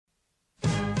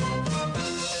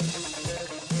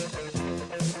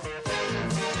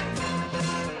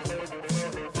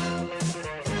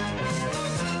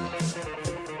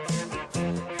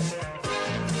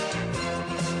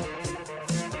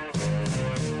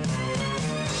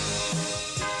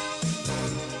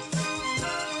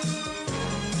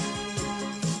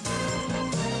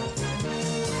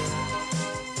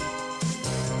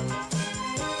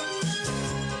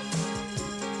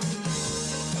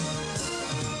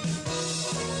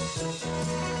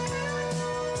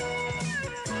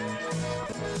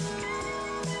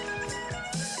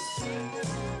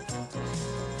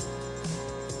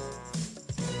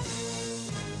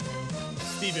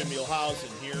Steven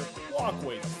Mielhausen here.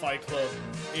 Walkway to Fight Club.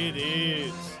 It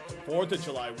is 4th of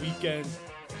July weekend,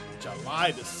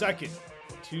 July the 2nd,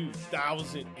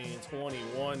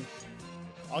 2021.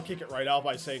 I'll kick it right out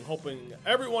by saying, hoping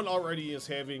everyone already is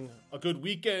having a good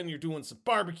weekend. You're doing some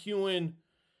barbecuing,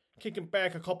 kicking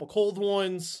back a couple cold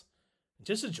ones,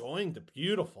 just enjoying the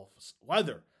beautiful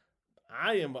weather.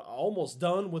 I am almost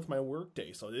done with my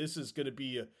workday, so this is going to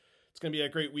be a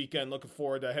great weekend. Looking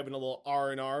forward to having a little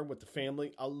R&R with the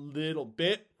family a little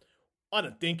bit. I want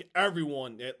to thank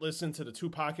everyone that listened to the two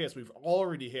podcasts we've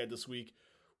already had this week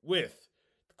with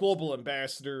the Global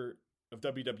Ambassador of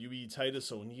WWE,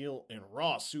 Titus O'Neil, and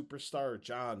Raw Superstar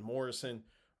John Morrison.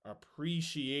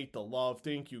 Appreciate the love.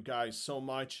 Thank you guys so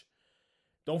much.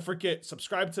 Don't forget,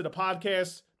 subscribe to the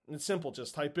podcast. It's simple.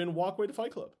 Just type in Walkway to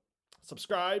Fight Club.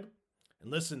 Subscribe and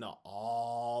listen to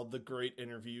all the great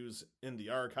interviews in the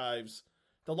archives.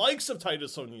 The likes of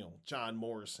Titus O'Neil, John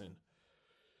Morrison,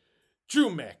 Drew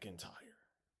McIntyre,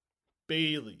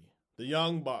 Bayley, the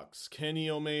Young Bucks, Kenny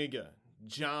Omega,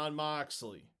 Jon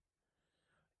Moxley,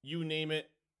 you name it,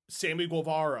 Sammy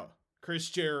Guevara, Chris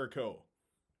Jericho,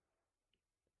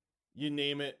 you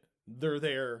name it, they're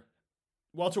there.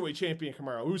 Welterweight champion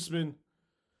Kamaru Usman,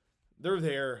 they're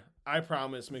there. I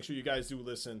promise. Make sure you guys do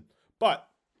listen. But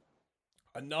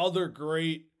another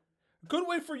good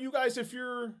way for you guys if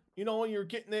you're, you're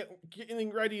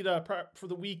getting ready to prep for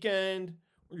the weekend,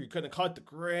 or you're going to cut the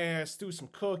grass, do some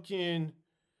cooking,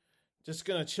 just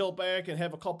going to chill back and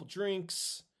have a couple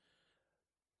drinks.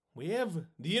 We have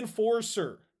the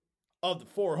enforcer of the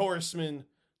Four Horsemen,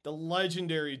 the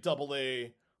legendary AA,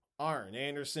 Arn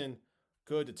Anderson.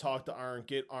 Good to talk to Arn,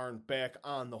 get Arn back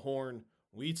on the horn.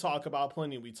 We talk about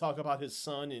plenty. We talk about his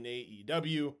son in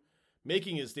AEW,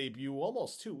 making his debut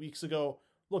almost 2 weeks ago.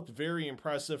 Looked very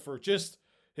impressive for just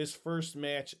his first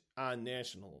match on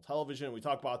national television. We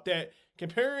talk about that,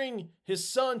 comparing his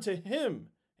son to him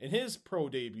in his pro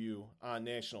debut on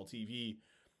national TV.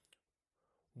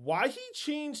 Why he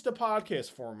changed the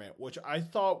podcast format, which I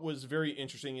thought was very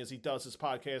interesting, as he does his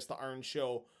podcast, The Arn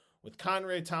Show, with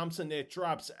Conrad Thompson, that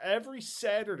drops every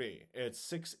Saturday at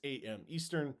 6 a.m.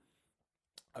 Eastern.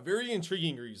 A very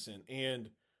intriguing reason, and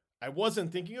I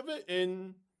wasn't thinking of it,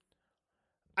 and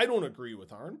I don't agree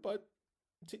with Arn, but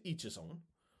to each his own.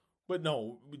 But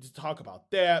no, we just talk about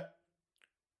that.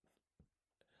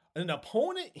 An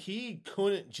opponent he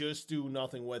couldn't just do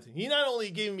nothing with. He not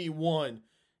only gave me one,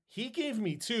 he gave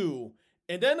me two,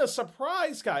 and then a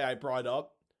surprise guy I brought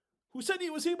up who said he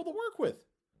was able to work with,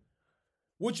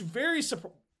 which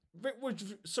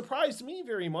surprised me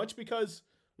very much, because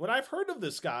when I've heard of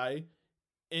this guy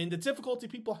and the difficulty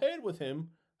people had with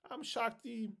him, I'm shocked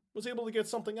he was able to get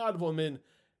something out of him, and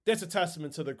that's a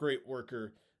testament to the great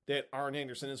worker that Arn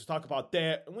Anderson is. We talk about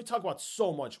that, and we talk about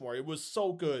so much more. It was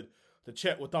so good to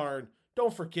chat with Arn.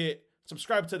 Don't forget,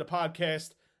 subscribe to the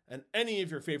podcast and any of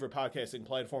your favorite podcasting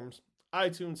platforms,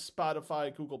 iTunes,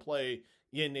 Spotify, Google Play,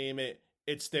 you name it,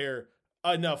 it's there.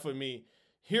 Enough of me.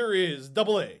 Here is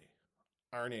AA,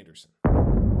 Arn Anderson.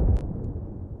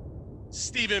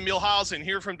 Steven Mielhausen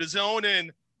here from DAZN,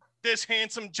 and this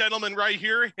handsome gentleman right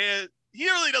here, he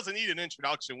really doesn't need an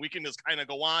introduction. We can just kind of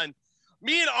go on.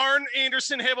 Me and Arn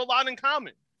Anderson have a lot in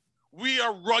common. We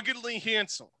are ruggedly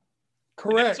handsome.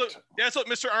 Correct. That's what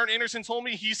Mr. Arn Anderson told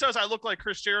me. He says I look like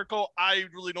Chris Jericho. I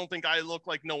really don't think I look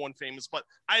like no one famous, but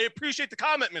I appreciate the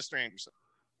comment, Mr. Anderson.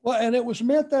 Well, and it was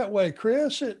meant that way,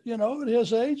 Chris. At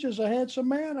his age, is a handsome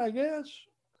man, I guess.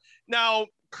 Now,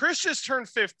 Chris just turned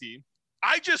 50.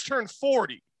 I just turned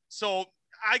 40. So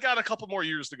I got a couple more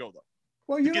years to go, though.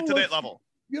 Well, you to get to that level.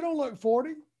 You don't look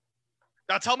 40.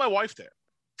 I'll tell my wife that.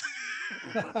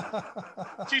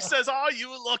 She says, "Oh, you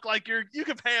look like you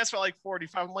can pass for like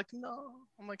 45." I'm like, "No."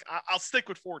 I'm like, "I'll stick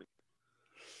with 40."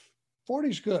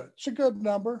 40's good. It's a good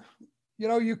number.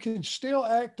 You can still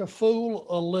act a fool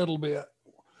a little bit.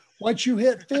 Once you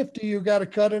hit 50, you got to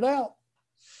cut it out.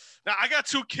 Now, I got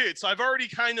 2 kids, so I've already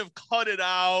kind of cut it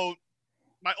out.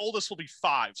 My oldest will be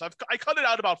 5, so I cut it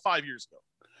out about 5 years ago.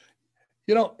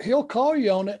 He'll call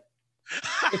you on it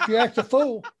if you act a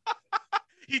fool.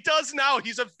 He does now.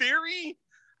 He's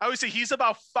I would say he's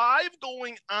about 5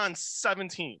 going on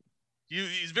 17.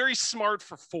 He's very smart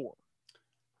for 4,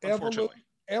 unfortunately.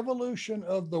 Evolution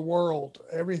of the world,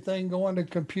 everything going to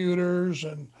computers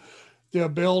and the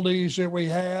abilities that we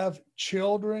have.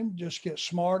 Children just get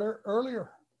smarter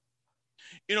earlier.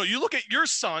 You look at your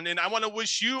son, and I want to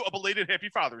wish you a belated Happy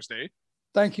Father's Day.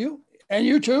 Thank you. And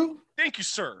you too. Thank you,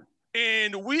 sir.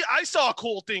 And I saw a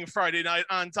cool thing Friday night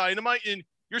on Dynamite, and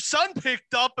your son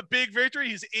picked up a big victory.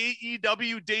 His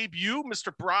AEW debut,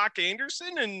 Mr. Brock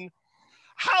Anderson. And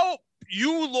how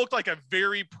you looked like a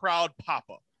very proud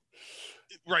papa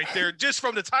right there. Just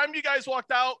from the time you guys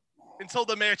walked out until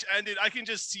the match ended, I can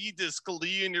just see this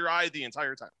glee in your eye the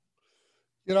entire time.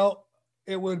 You know,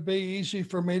 it would be easy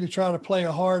for me to try to play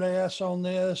a hard ass on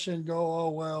this and go, oh,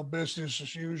 well, business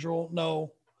as usual.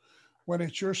 No, when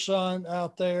it's your son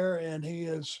out there and he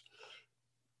has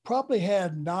probably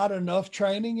had not enough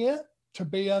training yet to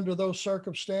be under those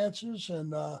circumstances.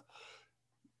 And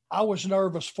I was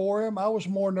nervous for him. I was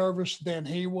more nervous than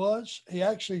he was. He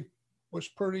actually was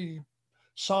pretty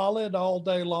solid all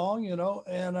day long, you know,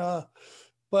 and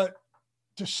but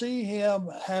to see him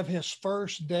have his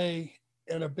first day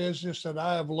in a business that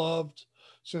I have loved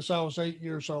since I was 8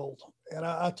 years old. And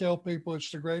I tell people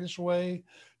it's the greatest way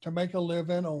to make a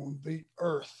living on the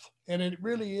earth. And it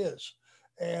really is.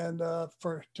 And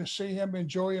to see him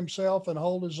enjoy himself and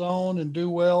hold his own and do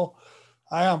well,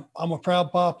 I'm a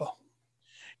proud papa.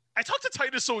 I talked to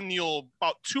Titus O'Neil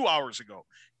about 2 hours ago,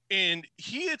 and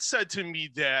he had said to me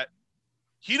that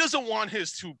he doesn't want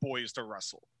his two boys to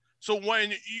wrestle. So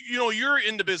when, you know, you're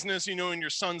in the business, you know, and your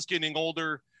son's getting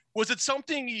older, was it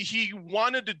something he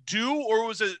wanted to do,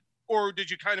 or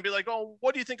did you kind of be like, oh,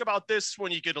 what do you think about this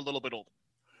when you get a little bit older?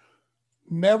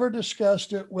 Never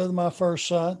discussed it with my first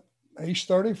son. He's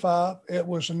 35. It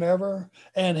was never,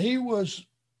 and he was,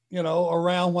 you know,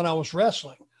 around when I was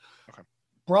wrestling. Okay.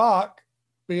 Brock,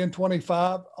 being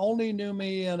 25, only knew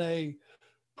me in a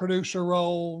producer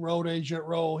role, road agent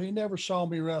role. He never saw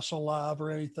me wrestle live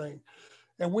or anything.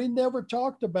 And we never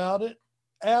talked about it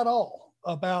at all,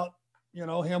 about, you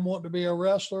know, him wanting to be a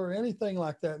wrestler or anything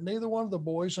like that. Neither one of the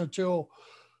boys, until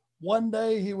one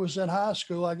day he was in high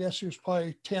school. I guess he was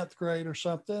probably 10th grade or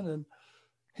something. And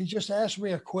he just asked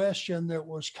me a question that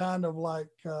was kind of like,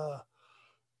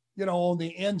 you know, on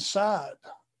the inside.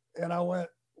 And I went,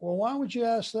 well, why would you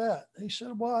ask that? He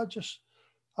said, well,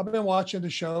 I've been watching the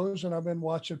shows and I've been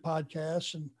watching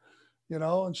podcasts and, you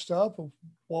know, and stuff.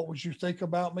 What would you think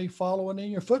about me following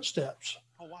in your footsteps?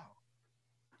 Oh, wow.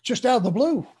 Just out of the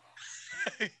blue.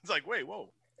 It's like, wait, whoa.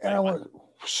 And I went,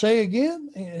 say again?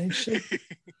 And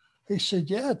he said,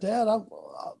 yeah, Dad,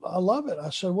 I love it.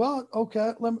 I said, well,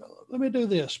 okay, let me do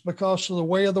this. Because of the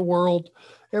way of the world,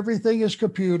 everything is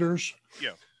computers.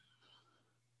 Yeah.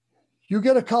 You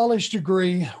get a college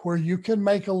degree where you can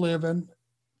make a living,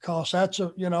 because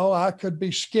I could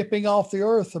be skipping off the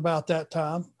earth about that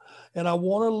time. And I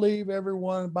want to leave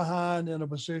everyone behind in a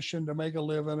position to make a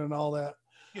living and all that.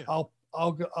 Yeah.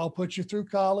 I'll put you through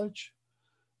college.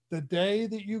 The day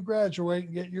that you graduate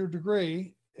and get your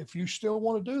degree, if you still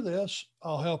want to do this,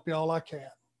 I'll help you all I can.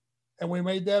 And we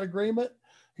made that agreement.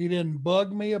 He didn't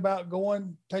bug me about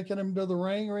taking him to the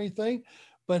ring or anything,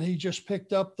 but he just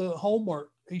picked up the homework.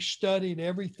 He studied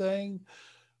everything.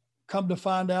 Come to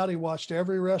find out, he watched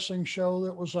every wrestling show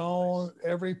that was on,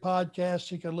 every podcast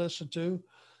he could listen to.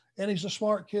 And he's a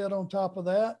smart kid on top of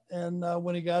that. And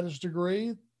when he got his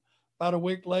degree, about a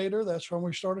week later, that's when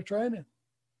we started training.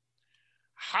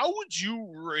 How would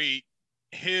you rate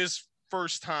his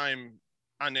first time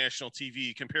on national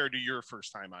TV compared to your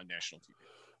first time on national TV?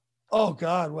 Oh,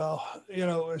 God. Well, you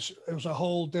know, it was a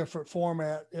whole different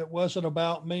format. It wasn't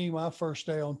about me my first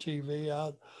day on TV.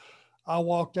 I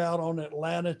walked out on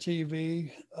Atlanta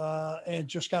TV and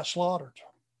just got slaughtered.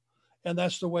 And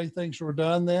that's the way things were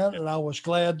done then. And I was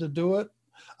glad to do it.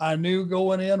 I knew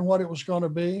going in what it was going to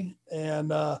be.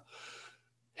 And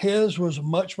his was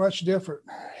much, much different.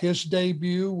 His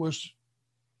debut was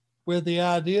with the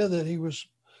idea that he was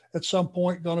at some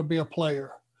point going to be a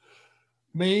player.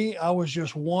 Me, I was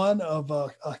just one of a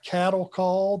cattle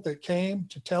call that came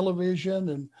to television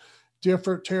and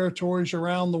different territories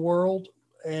around the world,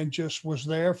 and just was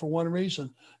there for one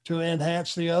reason, to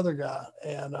enhance the other guy.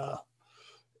 And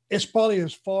it's probably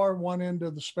as far one end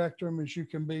of the spectrum as you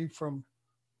can be from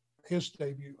his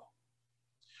debut.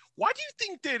 Why do you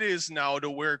think that is now, to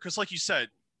where, because like you said,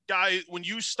 when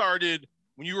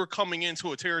you were coming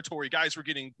into a territory, guys were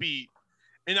getting beat,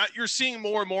 and you're seeing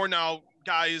more and more now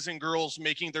guys and girls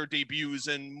making their debuts,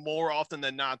 and more often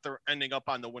than not, they're ending up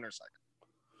on the winner's side?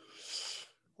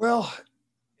 Well,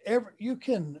 you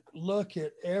can look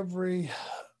at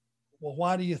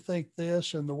why do you think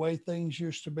this, and the way things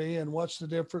used to be, and what's the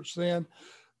difference then,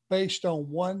 based on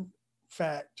one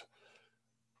fact.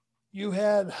 You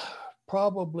had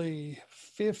probably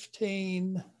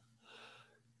 15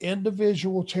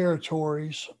 individual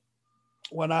territories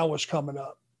when I was coming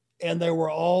up, and they were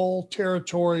all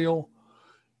territorial.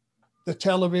 The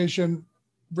television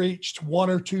reached one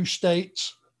or two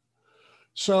states.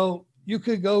 So you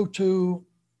could go to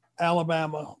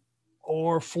Alabama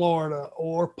or Florida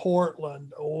or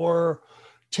Portland or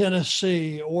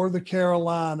Tennessee or the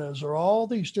Carolinas or all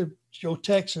these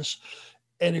Texas.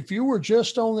 And if you were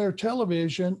just on their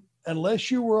television, unless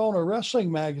you were on a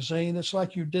wrestling magazine, it's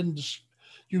like you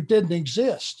didn't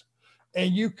exist.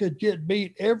 And you could get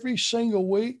beat every single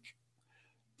week.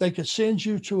 They could send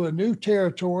you to a new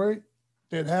territory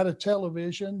that had a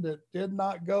television that did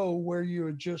not go where you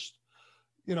had just,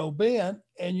 been,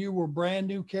 and you were brand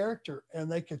new character,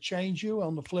 and they could change you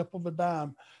on the flip of a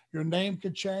dime. Your name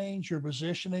could change, your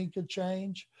positioning could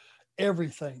change,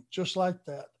 everything just like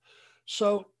that.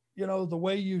 So, the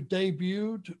way you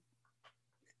debuted,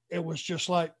 it was just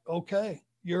like, okay,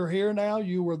 you're here now.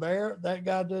 You were there. That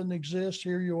guy doesn't exist.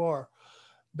 Here you are.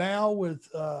 Now with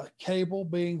cable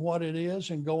being what it is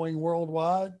and going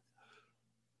worldwide,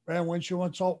 man, once you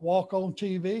want to walk on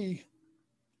TV,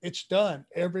 it's done.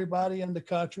 Everybody in the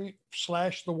country /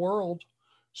 the world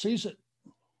sees it.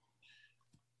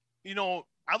 I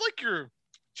like your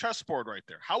chessboard right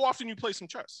there. How often you play some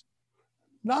chess?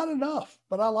 Not enough,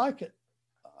 but I like it.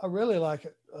 I really like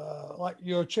it. Like,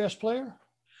 you're a chess player?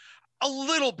 A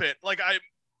little bit. Like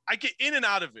I get in and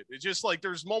out of it. It's just like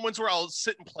there's moments where I'll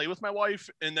sit and play with my wife,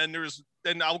 and then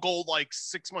I'll go like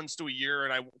 6 months to a year,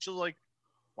 and she's like,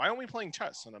 "Why aren't we playing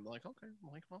chess?" And I'm like, "Okay."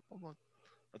 I'm like, "Well,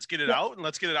 let's get it out, and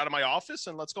let's get it out of my office,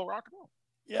 and let's go rock and roll."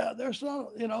 Yeah, there's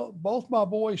not, both my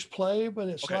boys play, but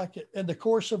it's Okay. like in the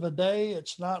course of a day,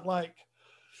 it's not like,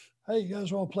 hey, you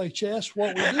guys want to play chess?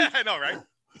 What we do, I know, right?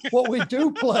 what we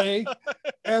do play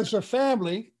as a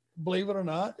family, believe it or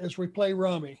not, is we play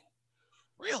rummy.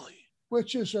 Really?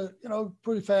 Which is a,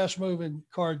 pretty fast moving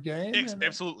card game.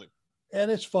 Absolutely. And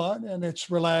it's fun and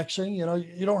it's relaxing.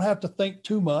 You don't have to think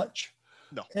too much.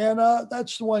 No. And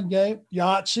that's the one game.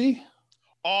 Yahtzee.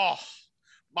 Oh,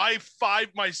 my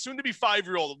soon to be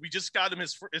 5-year-old, we just got him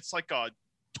it's like a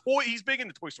toy. He's big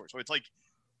into Toy Story. So it's like,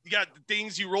 you got the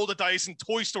things, you roll the dice, and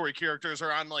Toy Story characters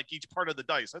are on like each part of the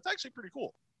dice. That's actually pretty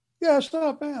cool. Yeah, it's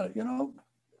not bad.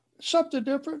 Something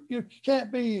different. You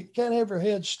can't have your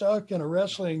head stuck in a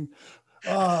wrestling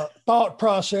thought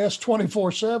process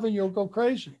 24/7. You'll go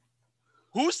crazy.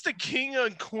 Who's the king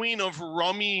and queen of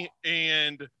rummy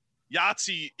and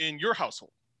Yahtzee in your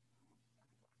household?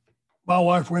 My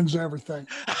wife wins everything.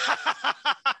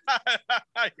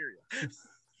 I hear you.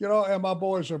 And my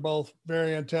boys are both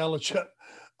very intelligent.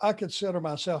 I consider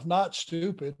myself not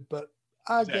stupid, but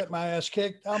I get my ass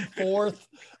kicked. I'm fourth.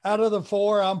 Out of the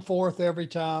 4, I'm fourth every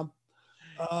time.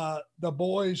 The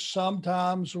boys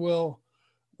sometimes will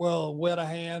win a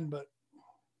hand, but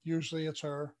usually it's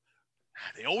her.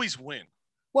 They always win.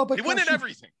 Well, they win in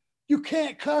everything. You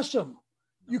can't cuss them.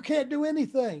 You can't do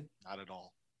anything. Not at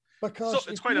all. Because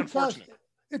it's quite unfortunate.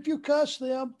 If you cuss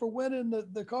them for winning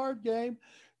the card game,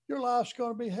 your life's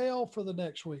going to be hell for the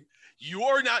next week.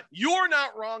 You're not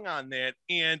wrong on that.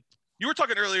 And you were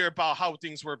talking earlier about how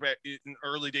things were back in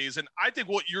early days, and I think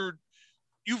what you've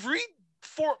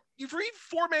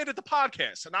reformatted the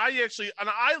podcast, and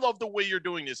I love the way you're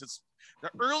doing this. It's the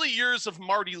early years of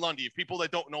Marty Lundy. If people that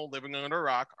don't know, living under a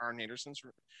rock, Arn Anderson's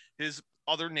his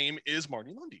other name is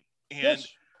Marty Lundy. And yes.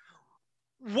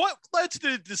 What led to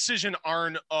the decision,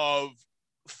 Arn, of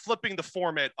flipping the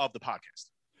format of the podcast?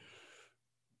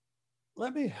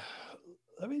 Let me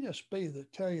just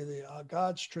tell you the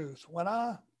God's truth. When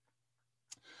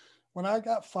I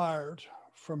got fired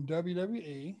from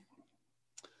WWE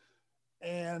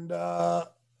and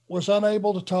was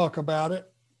unable to talk about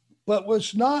it, but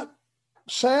was not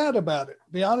sad about it.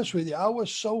 To be honest with you, I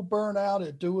was so burnt out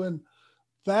at doing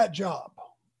that job.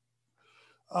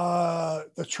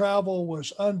 The travel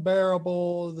was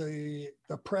unbearable. The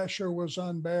pressure was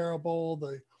unbearable.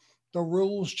 The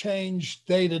rules changed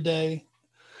day to day.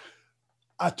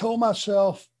 I told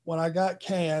myself when I got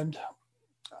canned,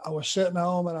 I was sitting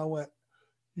home and I went,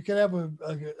 you could have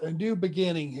a new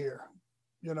beginning here.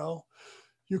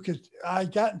 I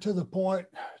gotten to the point,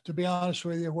 to be honest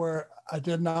with you, where I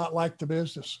did not like the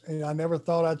business. And I never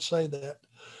thought I'd say that.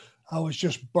 I was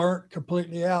just burnt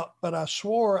completely out, but I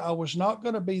swore I was not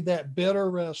going to be that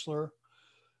bitter wrestler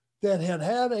that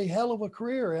had a hell of a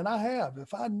career. And I have.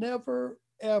 If I never,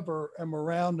 ever am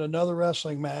around another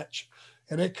wrestling match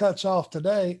and it cuts off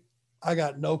today, I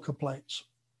got no complaints.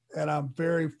 And I'm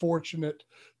very fortunate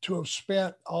to have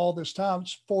spent all this time.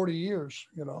 It's 40 years,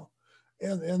 in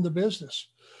the business.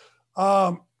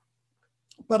 But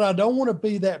I don't want to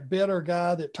be that bitter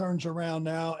guy that turns around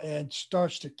now and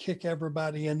starts to kick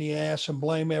everybody in the ass and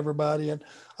blame everybody. And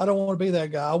I don't want to be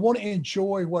that guy. I want to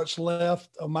enjoy what's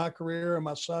left of my career and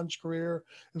my son's career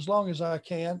as long as I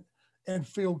can and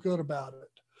feel good about it.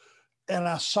 And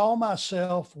I saw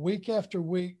myself week after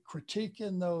week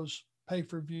critiquing those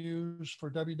pay-per-views for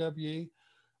WWE.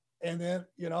 And then,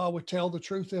 I would tell the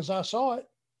truth as I saw it.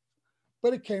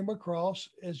 but it came across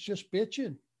as just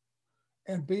bitching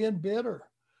and being bitter.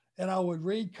 And I would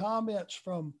read comments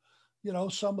from,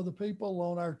 some of the people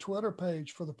on our Twitter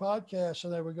page for the podcast,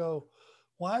 and they would go,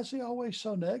 why is he always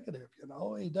so negative?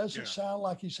 He doesn't sound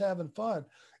like he's having fun.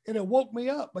 And it woke me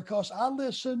up because I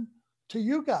listen to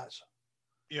you guys.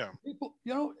 Yeah. People,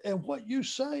 and what you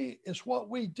say is what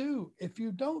we do. If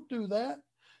you don't do that,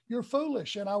 you're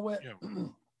foolish. And I went,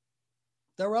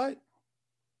 they're right.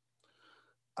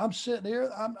 I'm sitting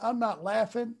here. I'm not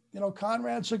laughing.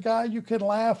 Conrad's a guy you can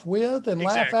laugh with and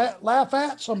laugh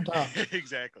at sometimes.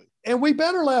 Exactly. And we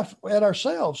better laugh at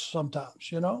ourselves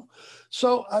sometimes,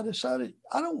 So I decided,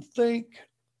 I don't think,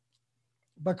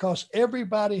 because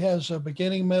everybody has a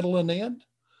beginning, middle, and end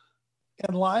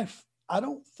in life, I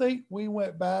don't think we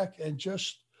went back and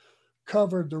just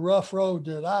covered the rough road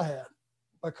that I had,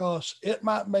 because it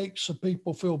might make some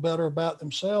people feel better about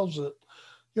themselves that,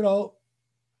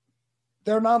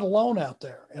 they're not alone out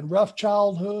there, and rough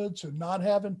childhoods and not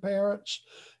having parents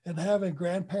and having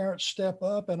grandparents step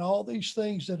up and all these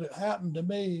things that had happened to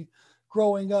me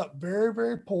growing up very,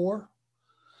 very poor,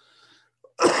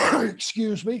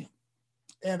 excuse me,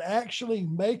 and actually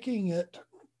making it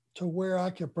to where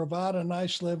I could provide a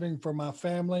nice living for my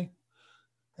family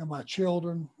and my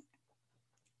children.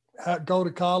 I'd go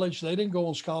to college. They didn't go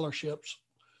on scholarships.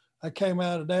 I came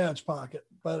out of Dad's pocket,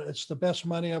 but it's the best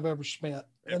money I've ever spent.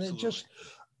 Absolutely. And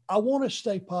I want to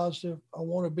stay positive. I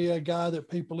want to be a guy that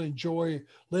people enjoy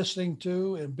listening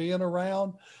to and being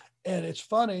around. And it's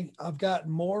funny, I've gotten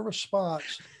more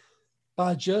response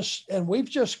and we've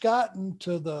just gotten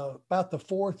to about the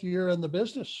 4th year in the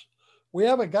business. We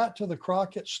haven't got to the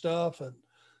Crockett stuff and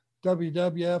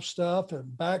WWF stuff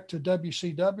and back to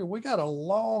WCW. We got a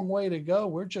long way to go.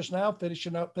 We're just now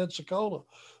finishing up Pensacola.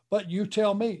 But you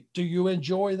tell me, do you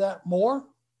enjoy that more?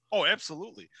 Oh,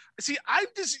 absolutely. See, I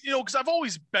just, because I've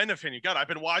always been a fan.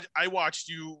 I watched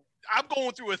you. I'm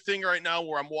going through a thing right now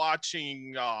where I'm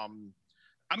watching,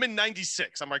 I'm in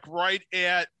 96. I'm like right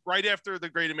after the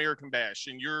Great American Bash,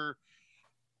 and you're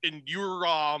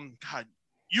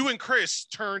you and Chris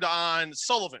turned on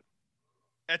Sullivan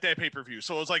at that pay-per-view.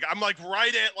 So it was like, I'm like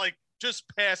right at like just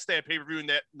past that pay-per-view and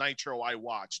that Nitro I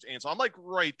watched. And so I'm like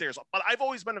right there. So, but I've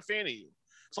always been a fan of you.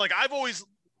 So like, I've always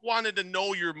wanted to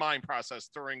know your mind process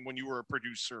during when you were a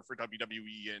producer for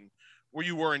WWE and where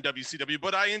you were in WCW,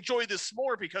 but I enjoy this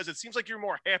more because it seems like you're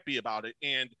more happy about it.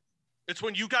 And it's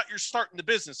when you got your start in the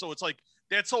business. So it's like,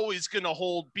 that's always going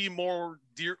to be more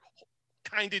dear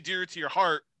to your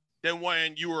heart than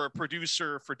when you were a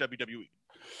producer for WWE.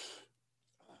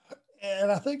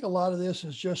 And I think a lot of this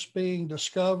is just being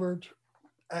discovered.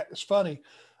 It's funny.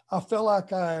 I feel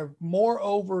like I'm more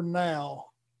over now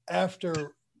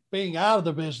after being out of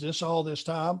the business all this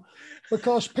time,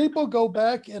 because people go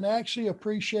back and actually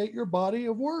appreciate your body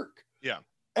of work. Yeah.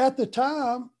 At the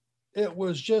time, it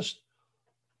was just,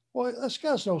 well, this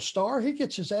guy's no star. He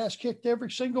gets his ass kicked every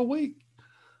single week.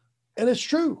 And it's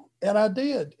true. And I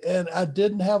did. And I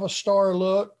didn't have a star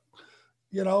look.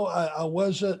 I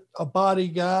wasn't a body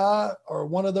guy or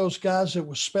one of those guys that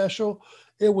was special.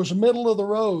 It was middle of the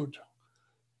road.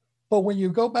 But when you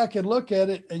go back and look at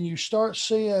it and you start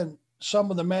seeing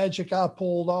some of the magic I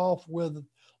pulled off with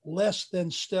less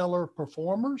than stellar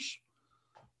performers,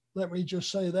 let me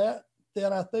just say that,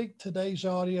 then I think today's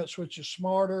audience, which is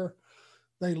smarter,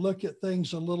 they look at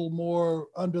things a little more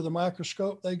under the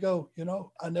microscope. They go,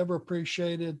 I never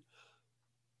appreciated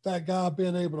that guy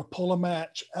being able to pull a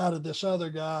match out of this other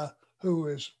guy who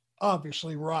is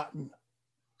obviously rotten.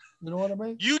 You know what I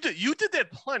mean? You did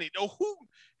that plenty.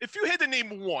 If you had to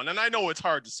name one, and I know it's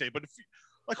hard to say, but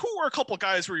who were a couple of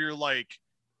guys where you're like,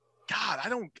 God,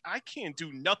 I can't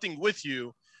do nothing with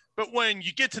you. But when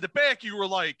you get to the back, you were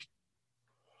like,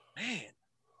 man,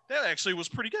 that actually was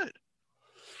pretty good.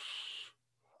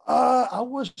 I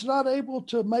was not able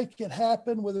to make it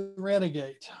happen with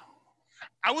Renegade.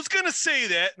 I was going to say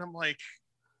that. And I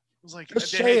was like,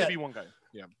 Just there had to be one guy.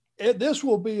 Yeah. This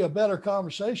will be a better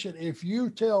conversation if you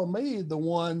tell me the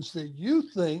ones that you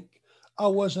think I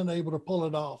wasn't able to pull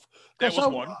it off. That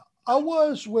was one. I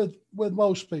was with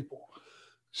most people.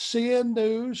 CN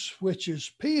News, which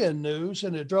is PN News,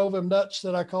 and it drove him nuts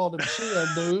that I called him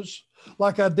CN News,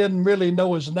 like I didn't really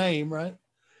know his name, right?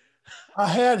 I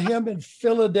had him in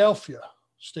Philadelphia,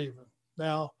 Stephen.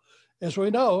 Now, as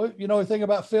we know, you know anything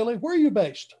about Philly? Where are you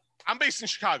based? I'm based in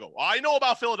Chicago. I know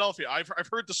about Philadelphia. I've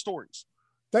heard the stories.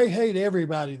 They hate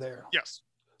everybody there. Yes.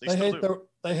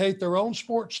 They hate their own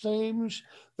sports teams.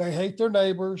 They hate their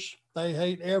neighbors. They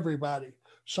hate everybody.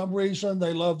 Some reason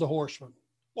they love the Horsemen.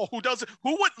 Well, who doesn't?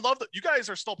 Who wouldn't love that? You guys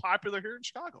are still popular here in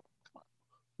Chicago. Come on.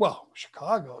 Well,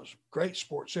 Chicago is a great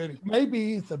sports city.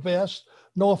 Maybe the best.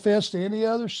 No offense to any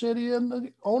other city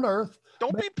on earth.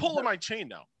 Don't be pulling my chain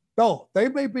now. No, they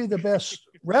may be the best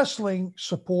wrestling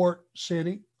support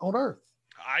city on earth.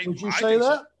 Would you say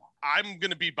that? So. I'm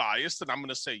going to be biased, and I'm going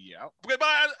to say yeah. But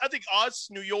I think us,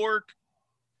 New York,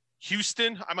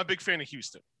 Houston. I'm a big fan of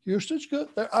Houston. Houston's good.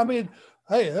 I mean,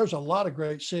 hey, there's a lot of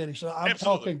great cities. I'm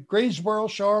talking Greensboro,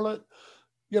 Charlotte,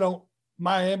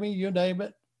 Miami, you name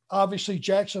it. Obviously,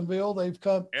 Jacksonville, they've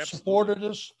supported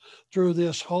us through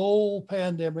this whole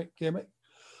pandemic gimmick.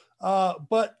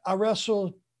 But I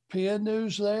wrestled PN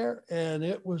News there, and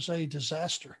it was a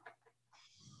disaster.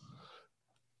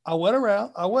 I went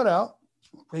out.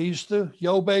 He used to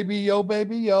yo, baby,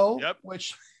 yo, yep.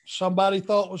 Which somebody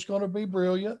thought was going to be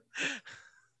brilliant.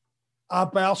 I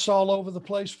bounced all over the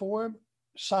place for him.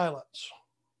 Silence.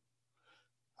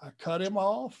 I cut him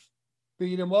off,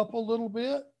 beat him up a little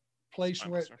bit. Place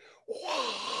went.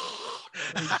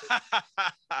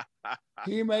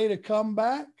 He made a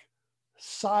comeback.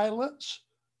 Silence.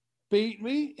 Beat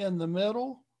me in the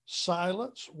middle.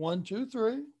 Silence. 1, 2,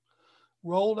 3.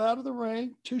 Rolled out of the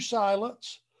ring. 2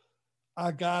 silence.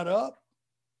 I got up.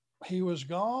 He was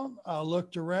gone. I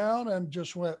looked around and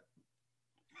just went.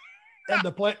 And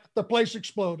the place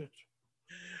exploded.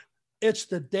 It's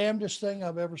the damnedest thing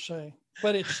I've ever seen.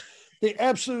 But it's the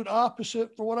absolute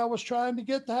opposite for what I was trying to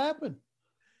get to happen.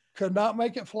 Could not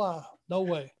make it fly. No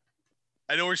way.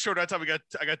 I know we're short on time.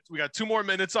 We got 2 more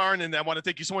minutes, Arn, and I want to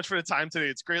thank you so much for the time today.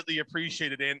 It's greatly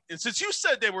appreciated. And since you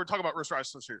said that we're talking about worst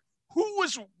wrestlers here, who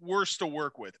was worse to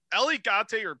work with,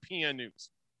 Elegante or PN News?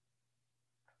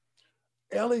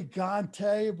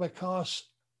 Elegante, because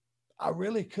I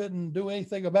really couldn't do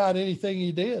anything about anything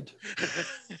he did.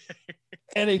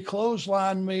 And he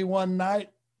clotheslined me one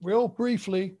night real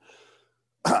briefly.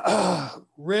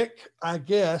 Rick, I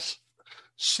guess,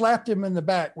 slapped him in the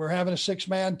back. We're having a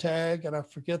 6-man tag, and I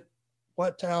forget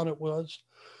what town it was.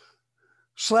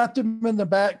 Slapped him in the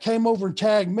back, came over and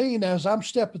tagged me. And as I'm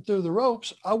stepping through the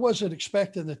ropes, I wasn't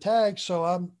expecting the tag. So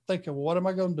I'm thinking, what am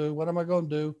I going to do? What am I going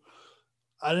to do?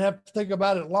 I didn't have to think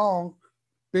about it long.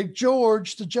 Big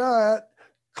George, the Giant,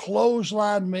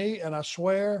 clotheslined me, and I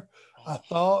swear I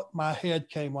thought my head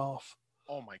came off.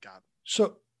 Oh, my God.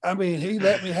 So, I mean, he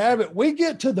let me have it. We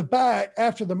get to the back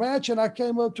after the match, and I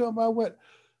came up to him. I went,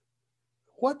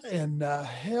 what in the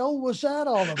hell was that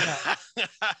all about?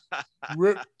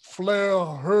 Ric Flair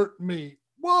hurt me.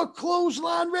 Well,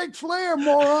 clothesline Ric Flair,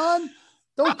 moron.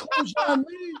 Don't clothesline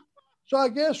me. So I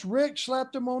guess Rick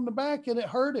slapped him on the back, and it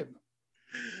hurt him.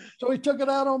 So he took it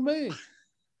out on me.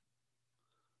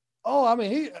 Oh, I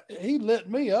mean, he lit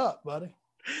me up, buddy.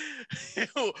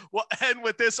 Well, and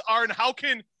with this, Arn, how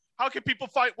can people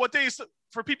find what days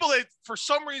for people that for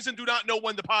some reason do not know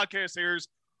when the podcast airs?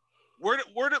 When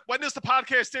does the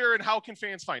podcast air, and how can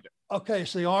fans find it? Okay,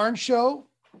 it's the Arn Show.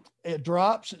 It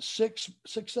drops at 6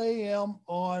 a.m.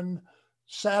 on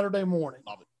Saturday morning.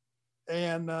 Love it.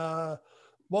 And I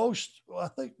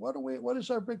think what is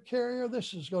our big carrier?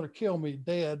 This is going to kill me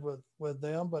dead with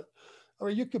them, but I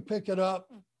mean, you could pick it up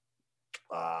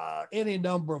any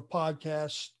number of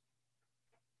podcasts,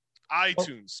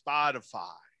 iTunes,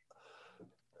 Spotify,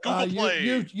 Google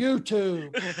Play,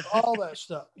 YouTube, all that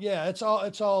stuff. Yeah, it's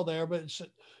all there, but it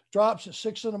drops at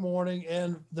 6 a.m.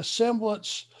 and the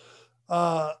semblance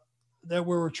that we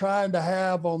were trying to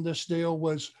have on this deal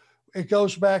was it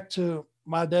goes back to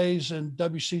my days in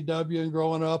WCW and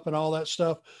growing up and all that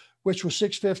stuff, which was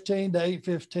 6:15 to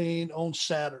 8:15 on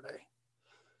Saturday.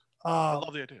 I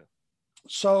love the idea.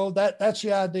 So that's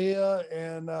the idea,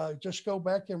 and just go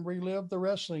back and relive the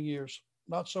wrestling years,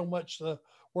 not so much the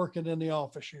working in the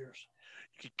office years.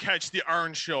 You can catch the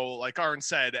Arn Show, like Arn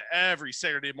said, every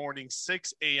Saturday morning,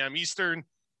 6 a.m. Eastern.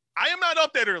 I am not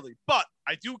up that early, but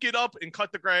I do get up and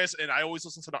cut the grass, and I always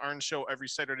listen to the Arn Show every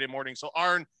Saturday morning. So,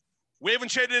 Arn, we haven't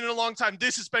chatted in a long time.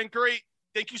 This has been great.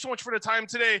 Thank you so much for the time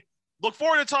today. Look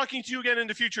forward to talking to you again in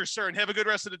the future, sir, and have a good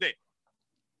rest of the day.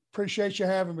 Appreciate you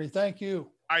having me. Thank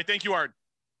you. All right. Thank you, Arn.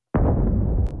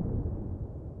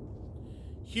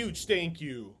 Huge thank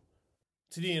you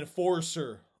to the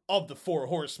enforcer of the Four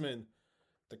Horsemen,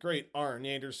 the great Arn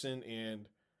Anderson. And,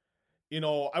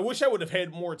 I wish I would have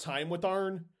had more time with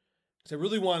Arn, because I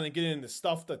really wanted to get into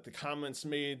stuff that the comments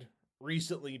made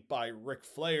recently by Ric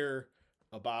Flair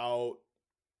about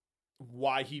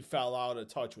why he fell out of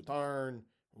touch with Arn,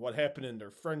 what happened in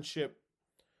their friendship.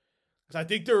 Because I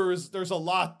think there's a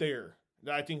lot there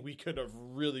that I think we could have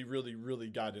really, really, really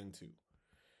got into.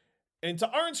 And to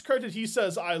Arn's credit, he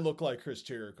says, I look like Chris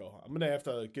Jericho. I'm going to have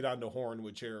to get on the horn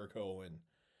with Jericho. And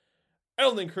I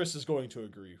don't think Chris is going to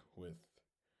agree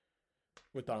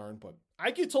with Arn. But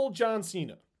I get told John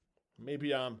Cena.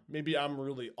 Maybe I'm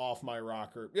really off my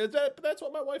rocker. Yeah, that's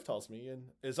what my wife tells me. And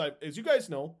as you guys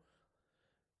know,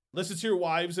 listen to your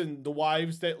wives, and the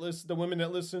wives that listen, the women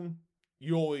that listen,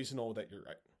 you always know that you're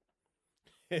right.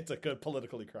 It's a good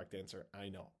politically correct answer, I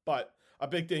know. But a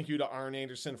big thank you to Arn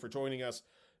Anderson for joining us.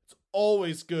 It's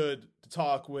always good to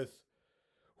talk with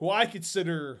who I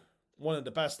consider one of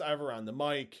the best ever on the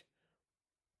mic.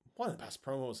 One of the best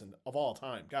promos of all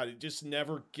time. God, it just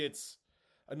never gets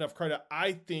enough credit.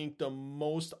 I think the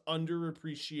most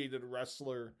underappreciated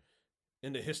wrestler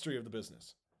in the history of the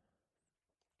business.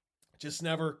 Just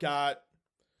never got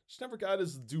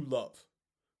his due love.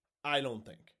 I don't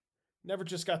think. Never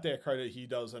just got that credit he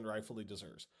does and rightfully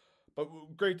deserves.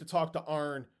 But great to talk to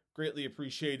Arn. Greatly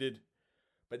appreciated.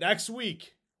 But next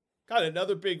week, got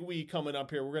another big week coming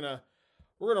up here. We're gonna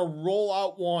roll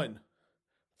out one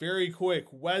very quick.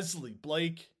 Wesley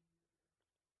Blake,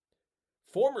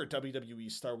 former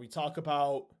WWE star. We talk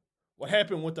about what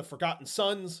happened with the Forgotten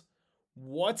Sons.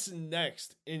 What's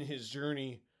next in his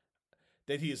journey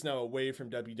that he is now away from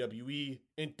WWE?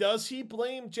 And does he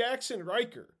blame Jackson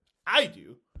Riker? I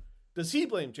do. Does he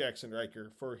blame Jackson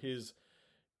Riker for his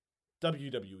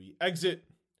WWE exit?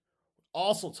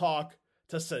 Also talk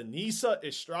to Sanisa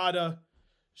Estrada.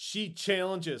 She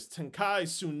challenges Tenkai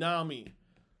Tsunami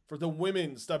for the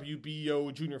women's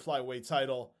WBO junior flyweight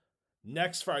title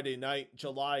next Friday night,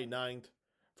 July 9th,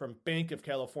 from Bank of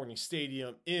California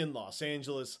Stadium in Los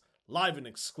Angeles, live and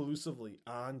exclusively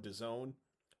on DAZN.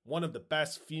 One of the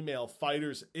best female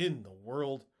fighters in the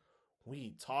world.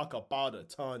 We talk about a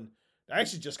ton. I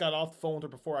actually just got off the phone with her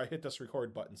before I hit this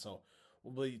record button, so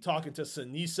we'll be talking to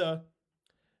Sanisa.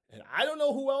 And I don't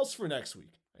know who else for next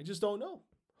week. I just don't know.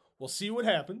 We'll see what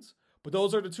happens. But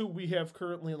those are the two we have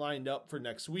currently lined up for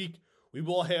next week. We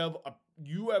will have a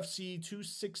UFC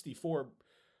 264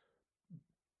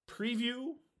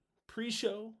 preview,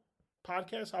 pre-show,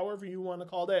 podcast, however you want to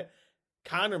call that.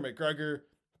 Conor McGregor,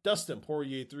 Dustin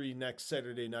Poirier 3 next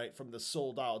Saturday night from the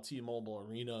sold-out T-Mobile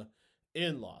Arena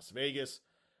in Las Vegas.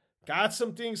 Got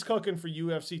some things cooking for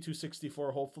UFC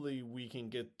 264. Hopefully we can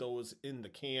get those in the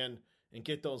can and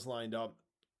get those lined up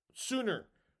sooner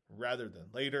rather than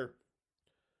later.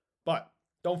 But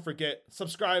don't forget,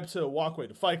 subscribe to Walkway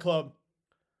to Fight Club,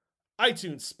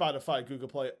 iTunes, Spotify, Google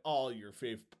Play, all your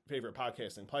favorite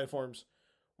podcasting platforms.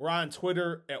 We're on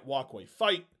Twitter at Walkway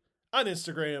Fight, on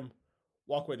Instagram,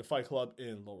 Walkway to Fight Club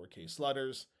in lowercase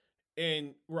letters.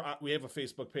 And we have a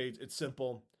Facebook page. It's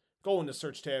simple. Go in the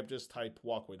search tab, just type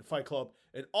Walkway to Fight Club.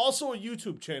 And also a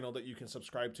YouTube channel that you can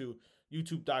subscribe to,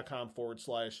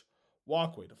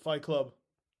 youtube.com/Walkway to Fight Club.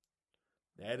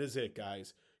 That is it,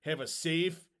 guys. Have a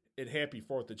safe and happy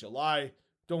 4th of July.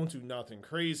 Don't do nothing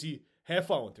crazy. Have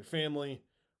fun with your family.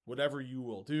 Whatever you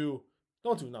will do,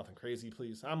 don't do nothing crazy,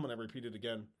 please. I'm going to repeat it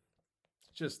again.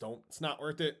 Just don't. It's not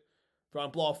worth it. If you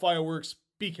want to blow off fireworks,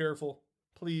 be careful.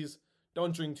 Please,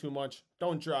 don't drink too much.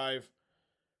 Don't drive.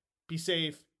 Be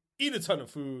safe. Eat a ton of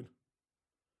food,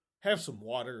 have some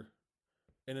water,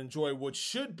 and enjoy what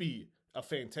should be a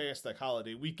fantastic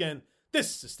holiday weekend.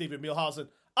 This is Steven Mielhausen.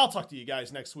 I'll talk to you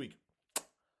guys next week.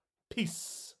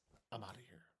 Peace. I'm out of here.